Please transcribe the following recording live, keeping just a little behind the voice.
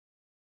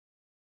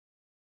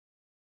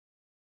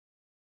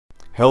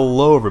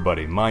Hello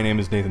everybody, my name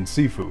is Nathan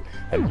Sifu,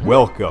 and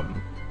welcome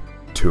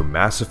to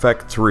Mass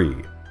Effect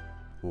 3.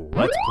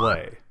 Let's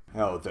Play.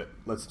 Hell with it.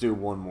 Let's do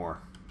one more.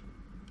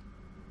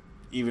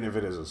 Even if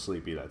it is a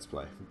sleepy Let's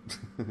Play.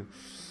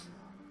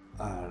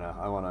 I don't know.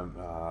 I want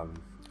to...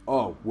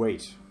 Oh,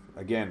 wait.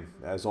 Again,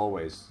 as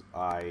always,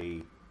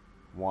 I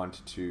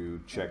want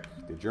to check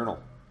the journal.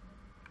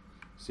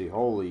 See,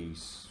 holy...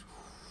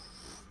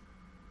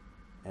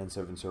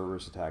 N7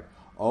 Cerberus attack.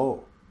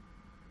 Oh.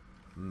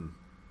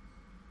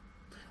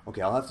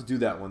 Okay, I'll have to do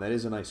that one. That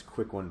is a nice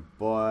quick one,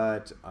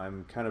 but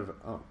I'm kind of...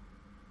 Oh.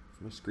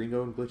 Is my screen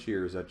going glitchy,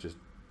 or is that just...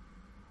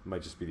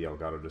 Might just be the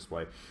Elgato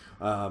display.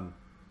 I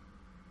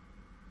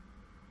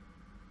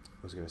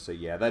was going to say,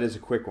 yeah, that is a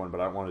quick one,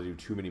 but I don't want to do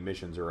too many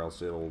missions or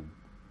else it'll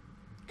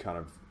kind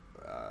of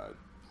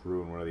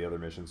ruin one of the other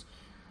missions.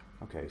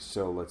 Okay,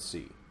 so let's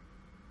see.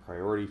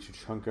 Priority to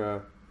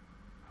Chunka.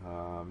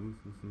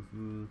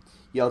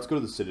 Yeah, let's go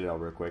to the Citadel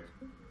real quick.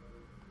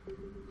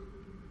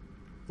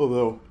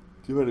 Although,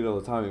 depending on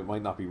the time, it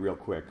might not be real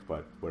quick,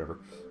 but whatever.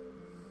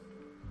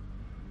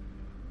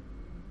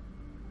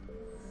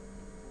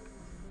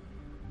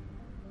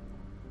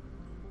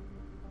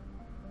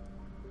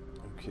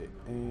 Okay,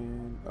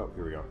 and... Oh,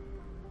 here we go.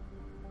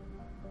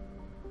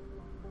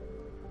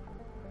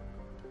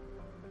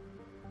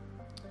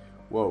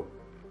 Whoa.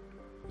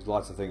 There's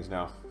lots of things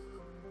now.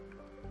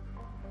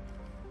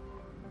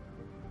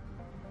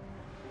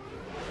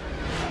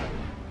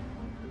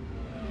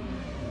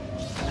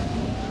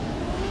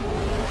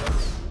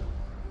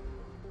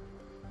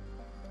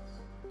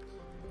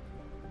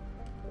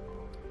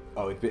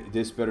 Oh,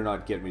 this better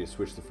not get me to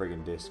switch the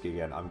friggin' disc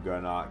again. I'm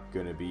not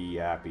gonna be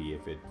happy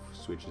if it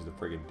switches the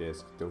friggin'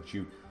 disc. Don't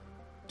you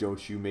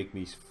make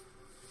me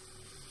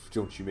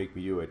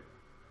do it.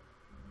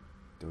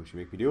 Don't you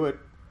make me do it.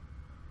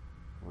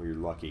 Or you're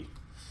lucky.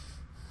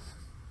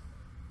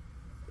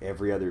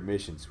 Every other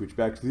mission, switch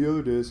back to the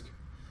other disc.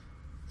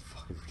 It's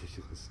fucking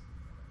ridiculous.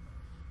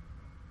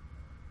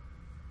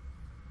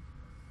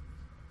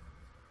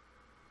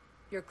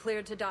 You're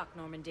cleared to dock,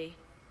 Normandy.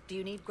 Do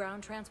you need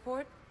ground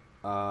transport?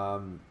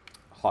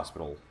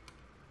 Hospital.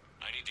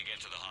 I need to get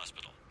to the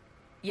hospital.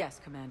 Yes,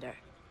 Commander.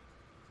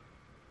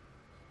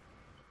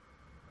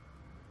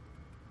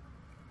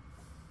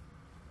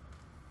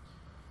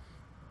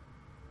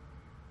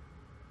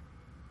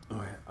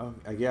 Oh,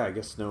 yeah, I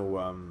guess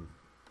no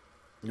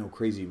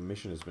crazy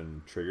mission has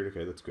been triggered.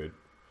 Okay, that's good.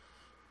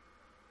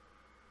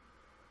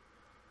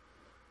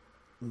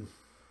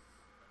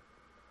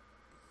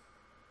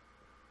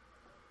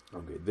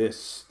 Okay,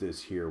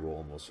 this here will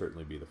almost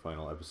certainly be the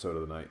final episode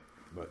of the night,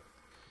 but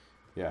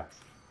yeah.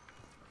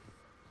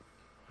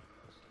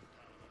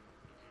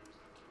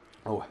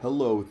 Oh,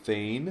 hello,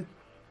 Thane.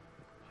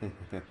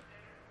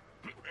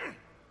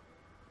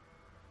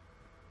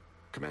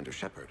 Commander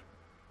Shepard,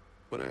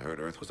 when I heard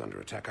Earth was under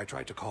attack, I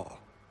tried to call.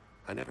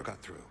 I never got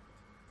through.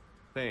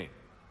 Thane,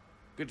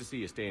 good to see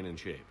you staying in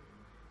shape.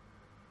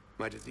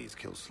 My disease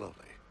kills slowly.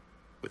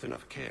 With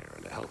enough care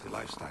and a healthy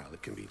lifestyle,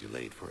 it can be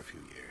delayed for a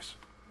few years.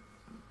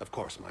 Of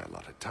course, my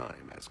allotted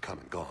time has come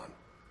and gone.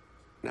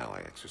 Now I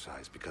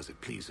exercise because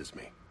it pleases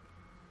me.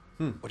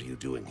 What are you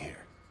doing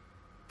here?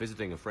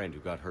 Visiting a friend who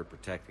got hurt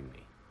protecting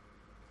me.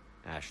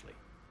 Ashley.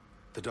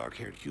 The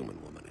dark-haired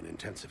human woman in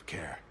intensive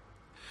care.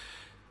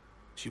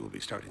 She will be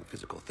starting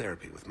physical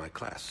therapy with my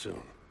class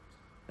soon.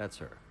 That's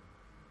her.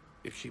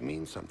 If she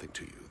means something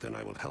to you, then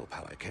I will help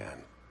how I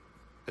can.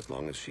 As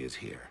long as she is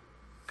here,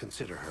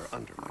 consider her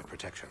under my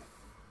protection.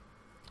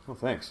 Oh,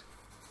 thanks.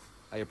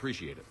 I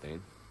appreciate it,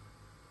 Thane.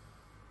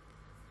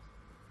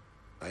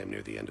 I am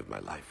near the end of my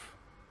life.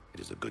 It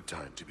is a good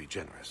time to be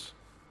generous.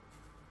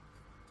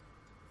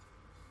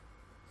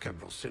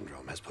 Kemperl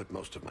syndrome has put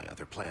most of my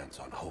other plans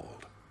on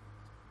hold.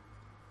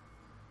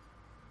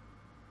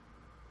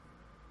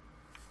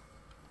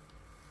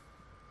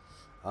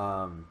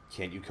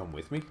 Can't you come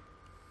with me?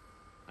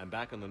 I'm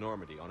back on the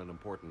Normandy on an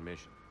important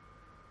mission.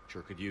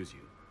 Sure could use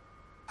you.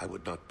 I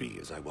would not be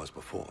as I was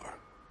before.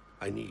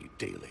 I need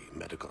daily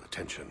medical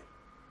attention.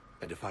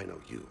 And if I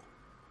know you,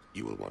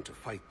 you will want to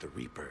fight the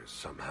Reapers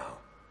somehow.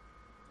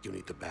 You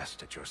need the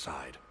best at your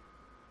side,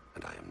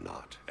 and I am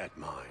not at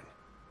mine.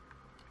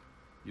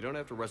 You don't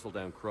have to wrestle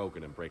down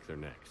Krogan and break their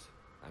necks.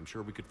 I'm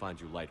sure we could find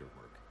you lighter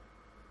work.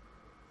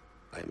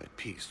 I am at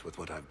peace with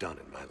what I've done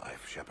in my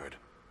life, Shepard.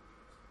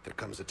 There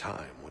comes a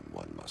time when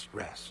one must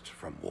rest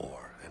from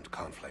war and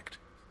conflict.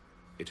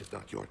 It is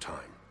not your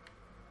time,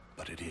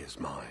 but it is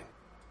mine.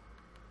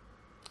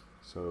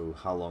 So,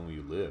 how long will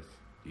you live?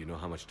 Do you know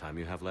how much time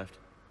you have left?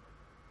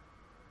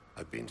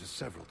 I've been to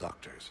several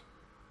doctors.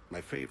 My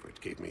favorite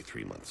gave me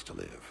 3 months to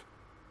live.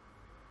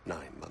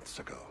 9 months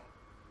ago.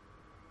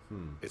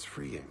 It's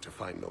freeing to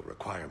find no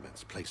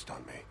requirements placed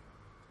on me.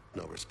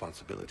 No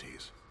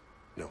responsibilities.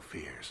 No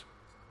fears.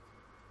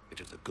 It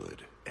is a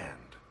good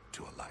end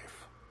to a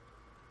life.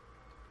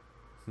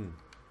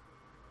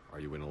 Are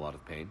you in a lot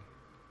of pain?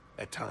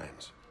 At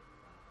times.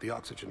 The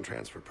oxygen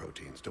transfer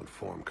proteins don't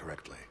form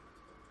correctly.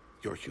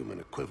 Your human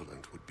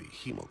equivalent would be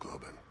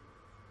hemoglobin.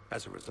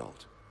 As a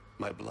result,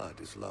 my blood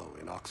is low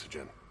in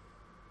oxygen.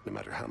 No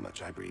matter how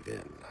much I breathe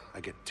in, I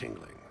get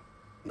tingling,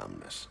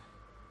 numbness,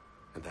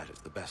 and that is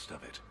the best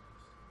of it.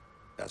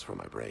 As for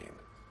my brain,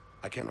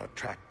 I cannot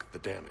track the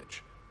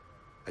damage.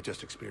 I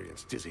just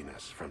experience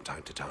dizziness from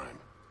time to time.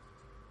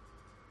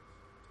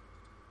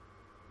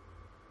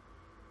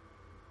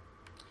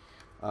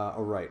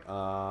 Alright,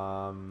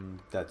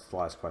 that's the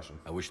last question.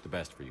 I wish the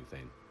best for you,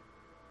 Thane.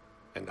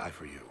 And I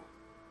for you.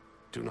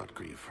 Do not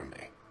grieve for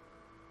me.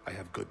 I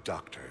have good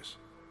doctors.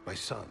 My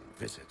son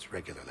visits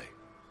regularly.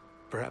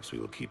 Perhaps we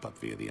will keep up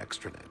via the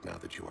extranet now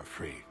that you are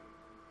free.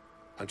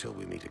 Until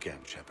we meet again,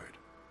 Shepard.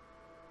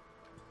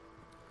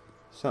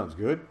 Sounds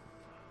good.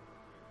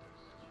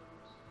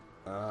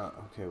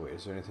 Okay, wait,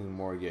 is there anything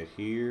more I get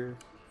here?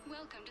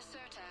 Welcome to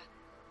Serta.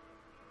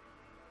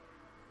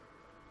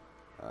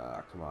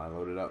 Come on,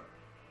 load it up.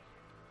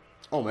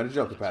 Oh,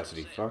 metagel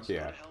capacity. Fuck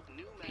yeah.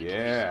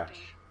 Yeah.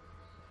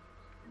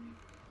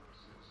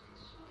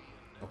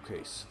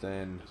 Okay, so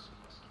then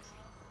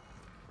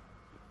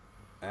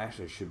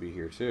Ashley should be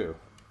here too.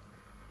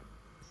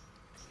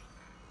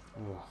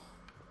 Oh.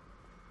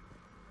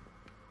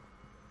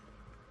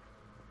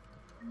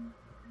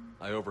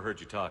 I overheard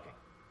you talking.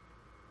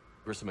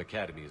 Grissom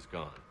Academy is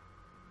gone.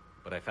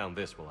 But I found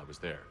this while I was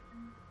there.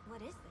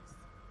 What is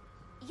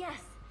this?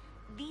 Yes,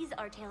 these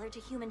are tailored to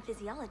human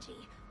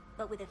physiology,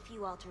 but with a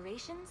few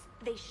alterations,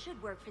 they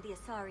should work for the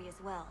Asari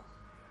as well.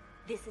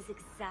 This is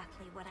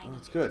exactly what I need.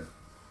 That's good.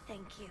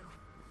 Thank you.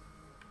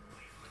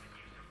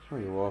 Oh,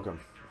 you're welcome.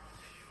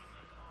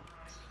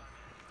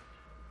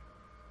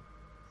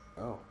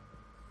 Oh.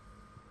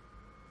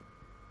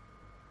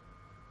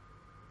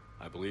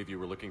 I believe you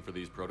were looking for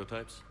these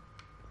prototypes?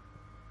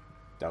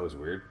 That was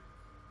weird.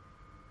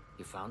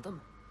 You found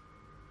them?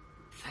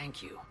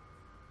 Thank you.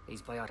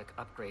 These biotic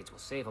upgrades will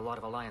save a lot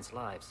of Alliance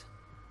lives.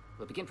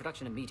 We'll begin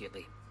production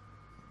immediately.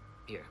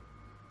 Here,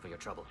 for your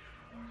trouble.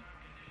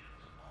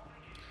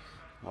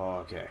 Oh,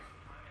 okay.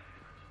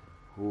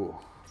 Ooh.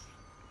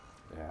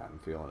 Yeah, I'm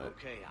feeling it.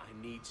 Okay, I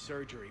need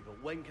surgery, but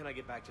when can I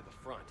get back to the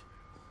front?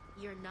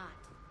 You're not.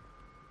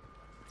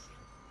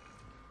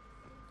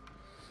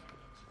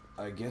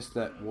 I guess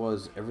that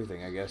was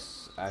everything. I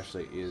guess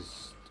Ashley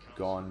is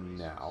gone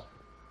now.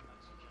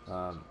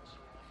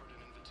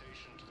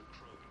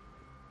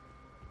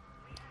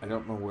 I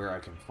don't know where I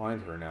can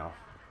find her now.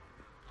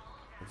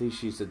 I think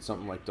she said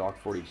something like Dock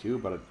 42,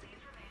 but I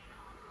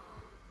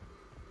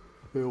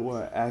don't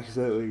want to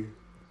accidentally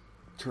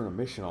turn a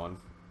mission on.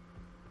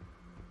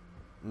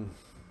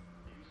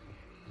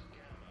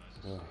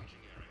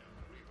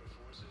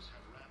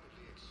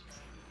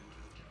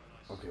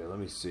 Okay, let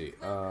me see.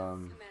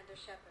 Commander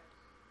Shepard.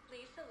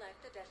 Please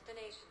select a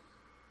destination.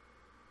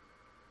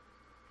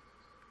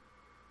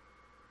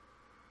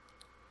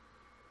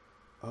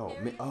 Oh,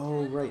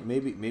 right.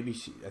 Maybe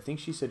she. I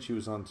think she said she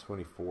was on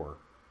 24.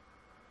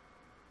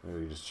 Maybe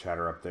we just chat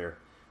her up there,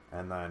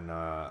 and then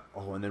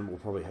and then we'll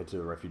probably head to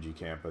the refugee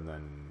camp, and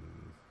then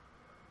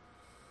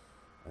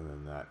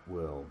that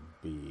will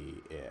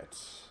be it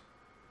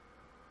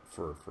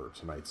for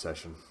tonight's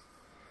session.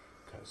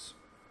 Because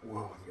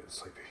whoa, I'm getting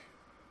sleepy.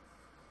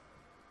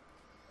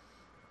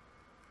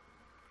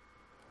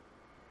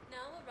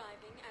 Now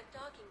arriving at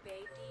docking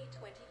bay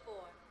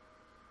D24.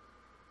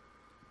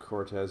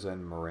 Cortez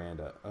and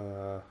Miranda.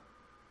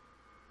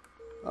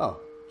 Oh,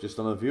 just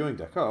on the viewing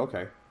deck. Oh,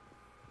 okay.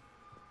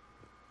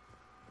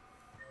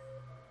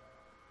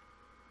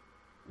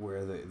 Where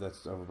are they?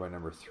 That's over by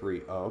number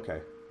 3. Oh,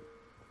 okay.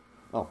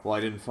 Oh, well, I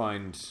didn't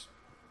find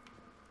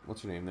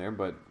what's her name there,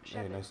 but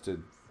hey, nice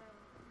to.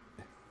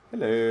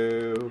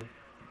 Hello.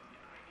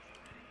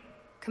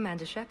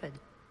 Commander Shepard.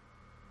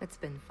 It's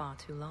been far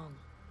too long.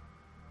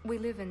 We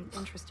live in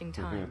interesting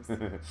times.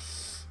 A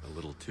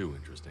little too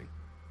interesting.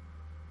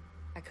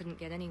 I couldn't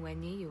get anywhere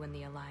near you when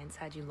the Alliance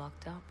had you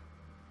locked up.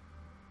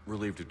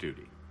 Relieved of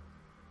duty.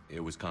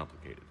 It was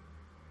complicated.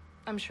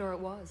 I'm sure it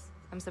was.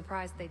 I'm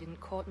surprised they didn't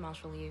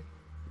court-martial you.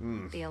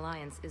 The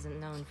Alliance isn't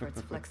known for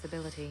its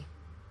flexibility.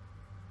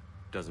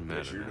 Doesn't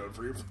matter. You're known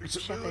for your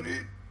flexibility.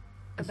 Shepard,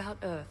 about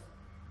Earth.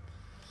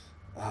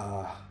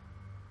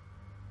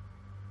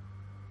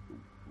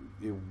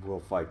 We'll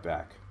fight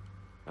back.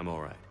 I'm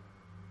alright.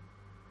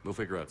 We'll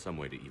figure out some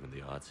way to even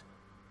the odds.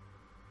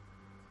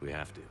 We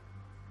have to.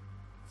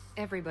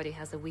 Everybody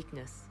has a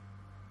weakness.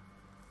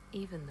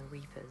 Even the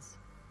Reapers.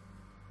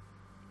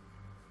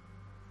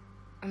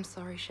 I'm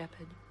sorry,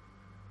 Shepard.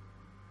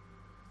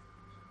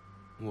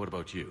 What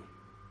about you?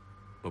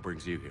 What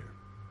brings you here?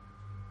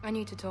 I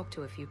need to talk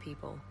to a few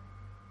people.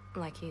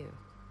 Like you.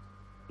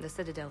 The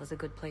Citadel is a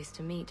good place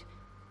to meet.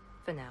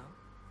 For now.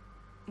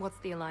 What's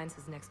the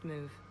Alliance's next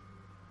move?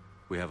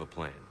 We have a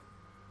plan.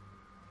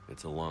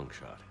 It's a long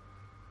shot.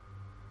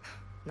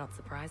 Not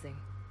surprising.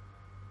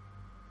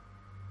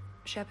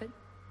 Shepard?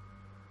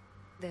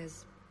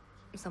 There's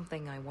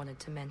something I wanted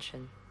to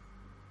mention.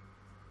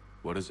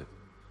 What is it?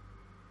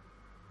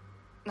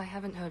 I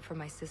haven't heard from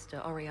my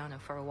sister, Oriana,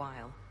 for a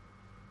while.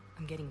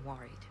 I'm getting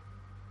worried.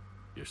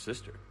 Your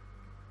sister?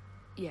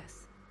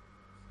 Yes.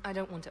 I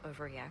don't want to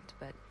overreact,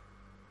 but...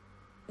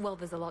 well,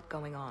 there's a lot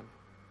going on.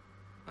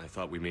 I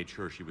thought we made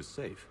sure she was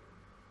safe.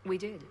 We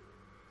did.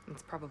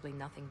 It's probably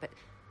nothing, but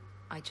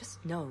I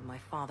just know my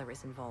father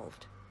is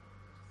involved.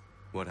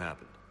 What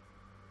happened?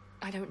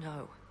 I don't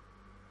know.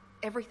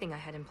 Everything I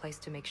had in place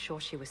to make sure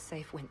she was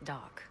safe went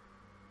dark.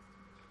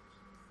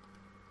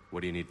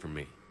 What do you need from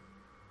me?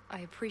 I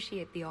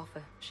appreciate the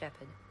offer,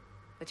 Shepard,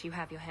 but you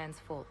have your hands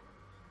full.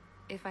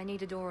 If I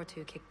need a door or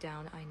two kicked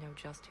down, I know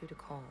just who to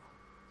call.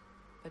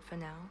 But for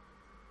now,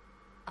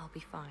 I'll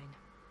be fine.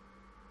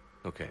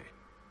 Okay.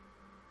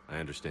 I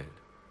understand.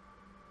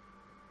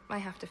 I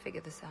have to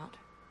figure this out.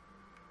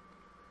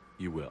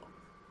 You will.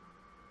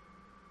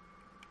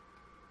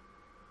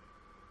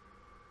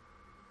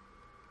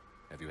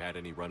 Have you had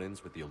any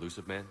run-ins with the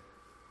Elusive Man?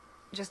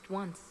 Just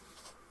once.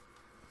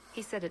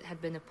 He said it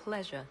had been a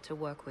pleasure to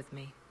work with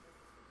me,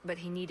 but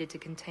he needed to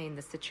contain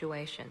the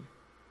situation.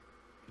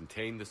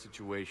 Contain the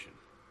situation.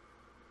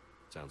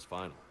 Sounds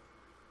final.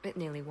 It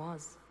nearly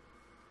was.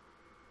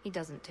 He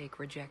doesn't take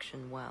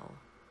rejection well.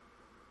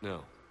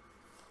 No,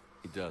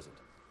 he doesn't.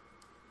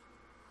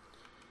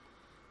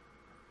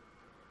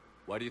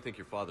 Why do you think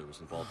your father was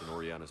involved in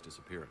Oriana's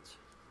disappearance?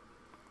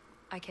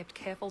 I kept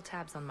careful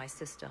tabs on my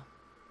sister.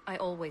 I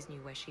always knew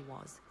where she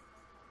was.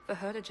 For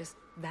her to just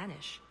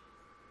vanish,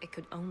 it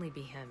could only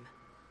be him.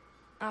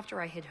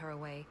 After I hid her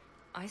away,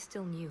 I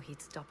still knew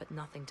he'd stop at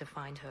nothing to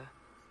find her.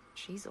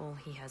 She's all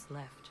he has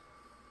left.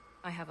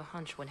 I have a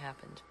hunch what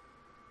happened,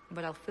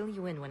 but I'll fill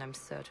you in when I'm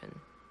certain.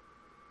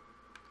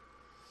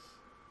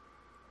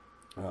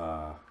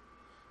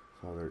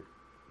 Father...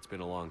 It's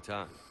been a long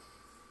time.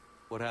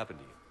 What happened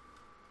to you?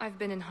 I've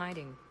been in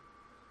hiding.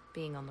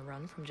 Being on the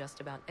run from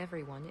just about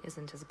everyone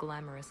isn't as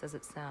glamorous as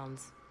it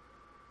sounds.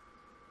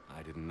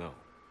 I didn't know.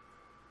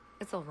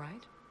 It's all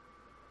right.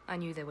 I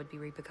knew there would be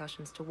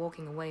repercussions to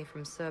walking away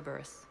from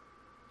Cerberus.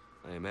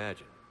 I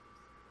imagine.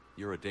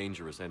 You're a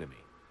dangerous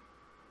enemy.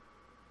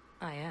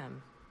 I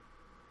am.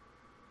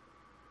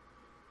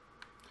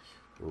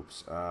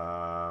 Oops.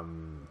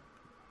 And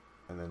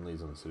then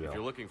leads on the Citadel. If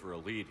you're looking for a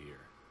lead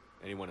here,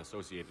 anyone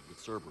associated with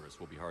Cerberus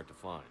will be hard to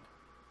find.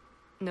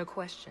 No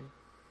question.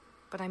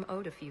 But I'm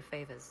owed a few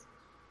favors.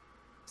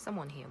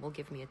 Someone here will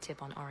give me a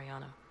tip on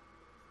Oriana.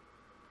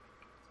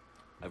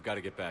 I've got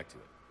to get back to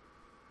it.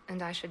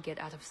 And I should get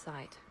out of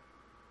sight.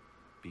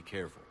 Be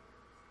careful.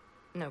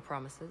 No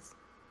promises.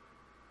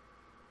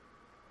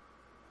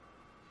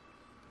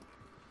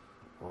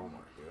 Oh my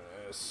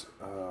goodness.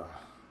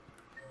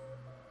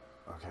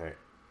 Okay.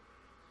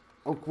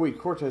 Oh, wait,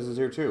 Cortez is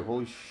here too.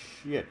 Holy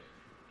shit.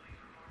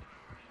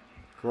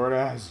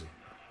 Cortez.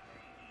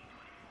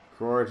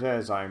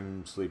 Cortez,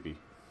 I'm sleepy.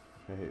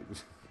 Hey.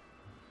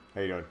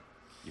 How you doing?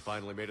 You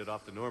finally made it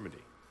off to Normandy.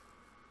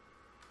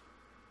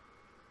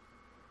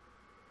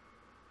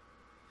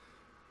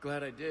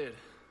 Glad I did.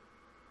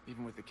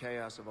 Even with the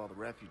chaos of all the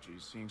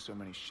refugees, seeing so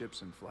many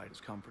ships in flight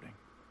is comforting.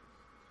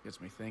 Gets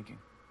me thinking.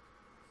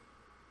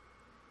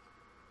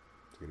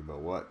 Thinking about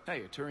what?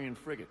 Hey, a Turian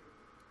frigate.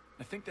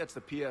 I think that's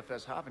the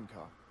PFS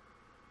Havenkaw.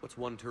 What's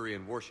one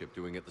Turian warship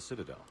doing at the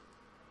Citadel?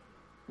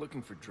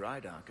 Looking for dry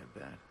dock, I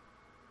bet.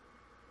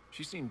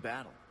 She's seen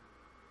battle.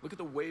 Look at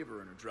the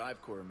waiver in her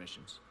drive core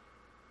emissions.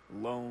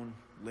 Alone,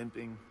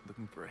 limping,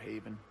 looking for a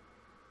haven.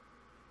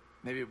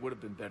 Maybe it would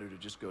have been better to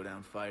just go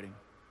down fighting,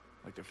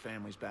 like their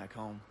families back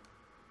home.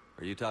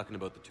 Are you talking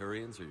about the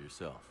Turians or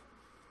yourself?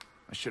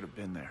 I should have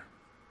been there.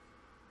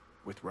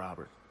 With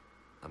Robert.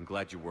 I'm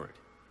glad you weren't.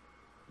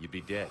 You'd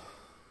be dead,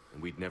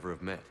 and we'd never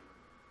have met.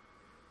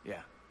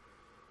 Yeah.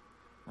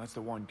 That's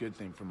the one good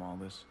thing from all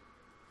this.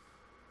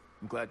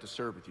 I'm glad to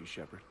serve with you,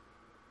 Shepard.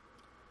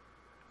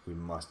 We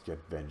must get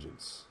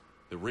vengeance.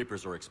 The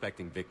Reapers are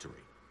expecting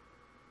victory.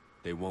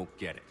 They won't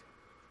get it.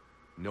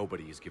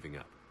 Nobody is giving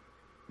up.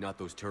 Not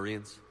those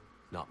Turians,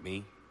 not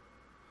me,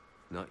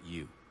 not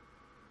you.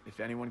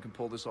 If anyone can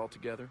pull this all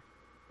together,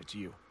 it's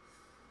you.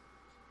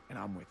 And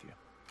I'm with you.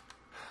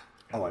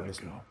 Oh, I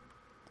missed it.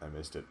 I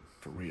missed it.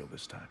 For real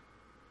this time.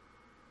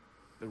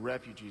 The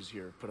refugees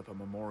here put up a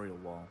memorial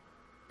wall.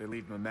 They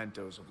leave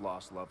mementos of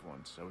lost loved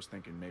ones. I was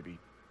thinking maybe...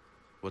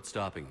 What's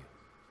stopping you?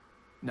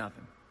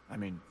 Nothing. I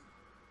mean...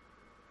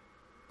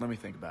 Let me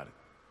think about it.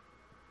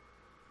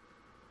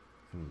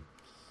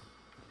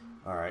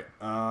 Alright,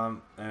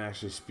 and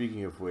actually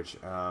speaking of which,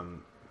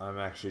 I'm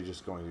actually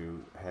just going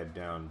to head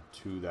down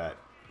to that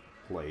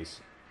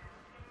place,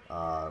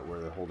 where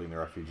they're holding the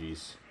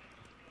refugees,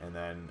 and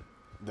then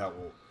that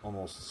will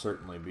almost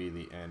certainly be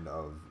the end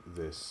of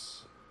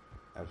this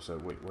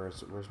episode. Wait,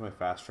 where's my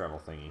fast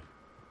travel thingy?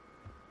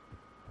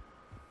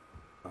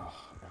 Oh,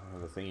 I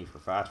don't have a thingy for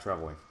fast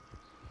traveling.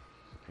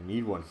 I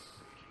need one.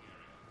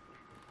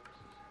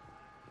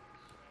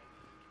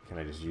 Can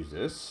I just use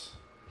this?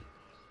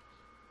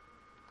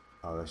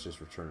 Oh, let's just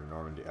return to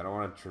Normandy. I don't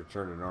want to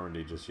return to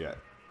Normandy just yet.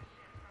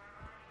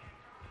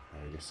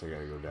 I guess I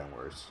gotta go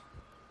downwards.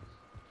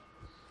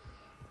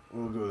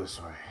 We'll go this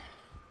way.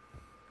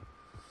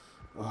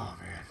 Oh,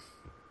 man.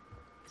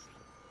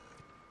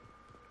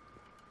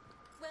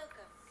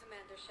 Welcome,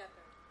 Commander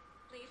Shepard.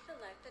 Please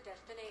select a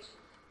destination.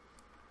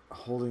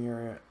 Holding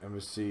area,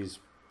 embassies,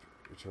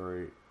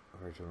 Victoria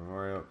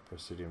Memorial,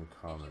 Presidium If you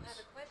Commons. have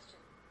a question,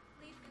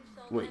 please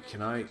consult Wait,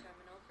 can I...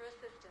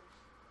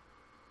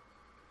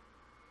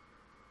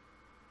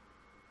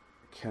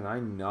 Can I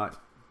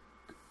not...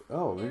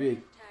 Oh,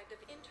 maybe...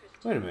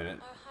 Wait a minute.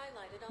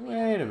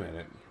 Wait a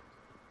minute.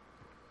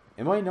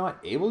 Am I not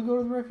able to go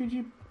to the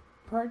refugee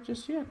part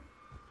just yet?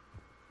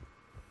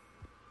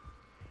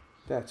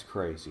 That's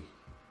crazy.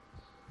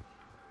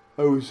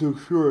 I was so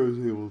sure I was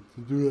able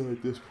to do that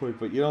at this point,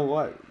 but you know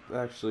what?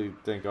 Actually,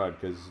 thank God,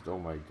 because, oh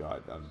my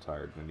God, I'm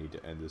tired and I need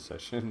to end this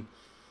session.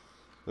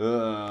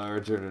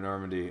 Return to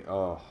Normandy.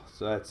 Oh,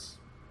 so that's...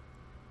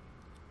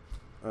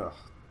 Ugh,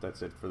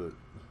 that's it for the...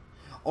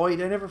 Oh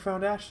wait, I never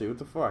found Ashley. What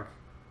the fuck?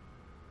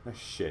 Oh,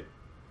 shit.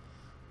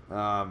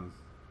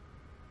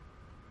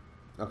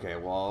 Okay,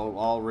 well,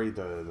 I'll read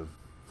the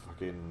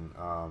fucking,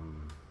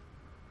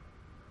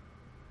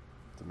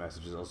 the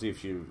messages. I'll see if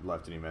she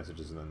left any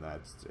messages, and then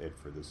that's it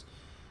for this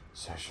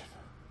session.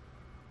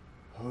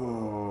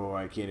 Oh,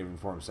 I can't even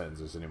form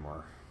sentences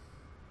anymore.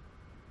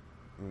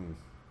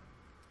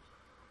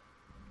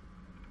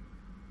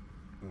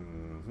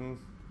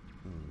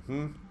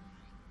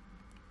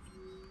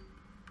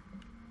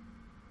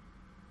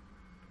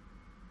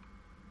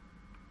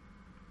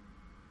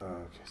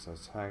 Okay, so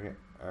it's target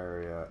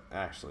area.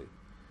 Ashley,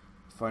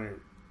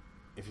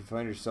 if you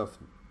find yourself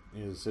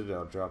near the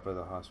Citadel, drop by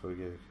the hospital.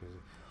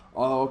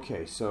 Oh,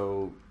 okay.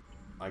 So,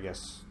 I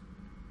guess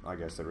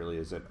that really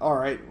is it. All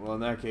right. Well, in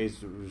that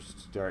case, we'll just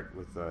start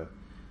with the.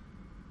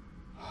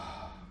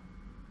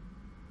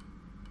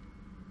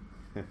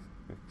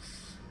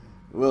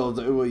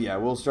 Well, yeah,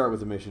 we'll start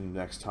with the mission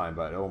next time.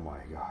 But oh my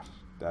God,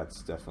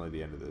 that's definitely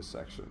the end of this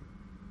section.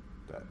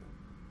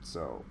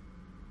 So,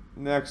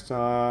 next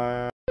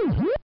time.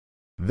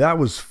 That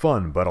was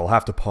fun, but I'll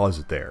have to pause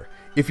it there.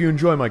 If you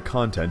enjoy my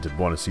content and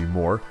want to see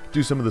more,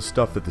 do some of the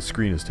stuff that the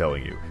screen is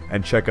telling you,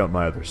 and check out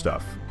my other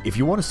stuff. If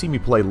you want to see me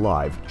play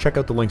live, check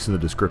out the links in the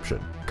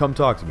description. Come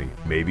talk to me,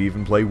 maybe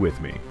even play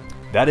with me.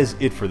 That is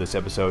it for this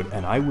episode,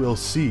 and I will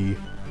see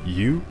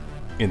you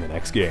in the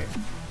next game.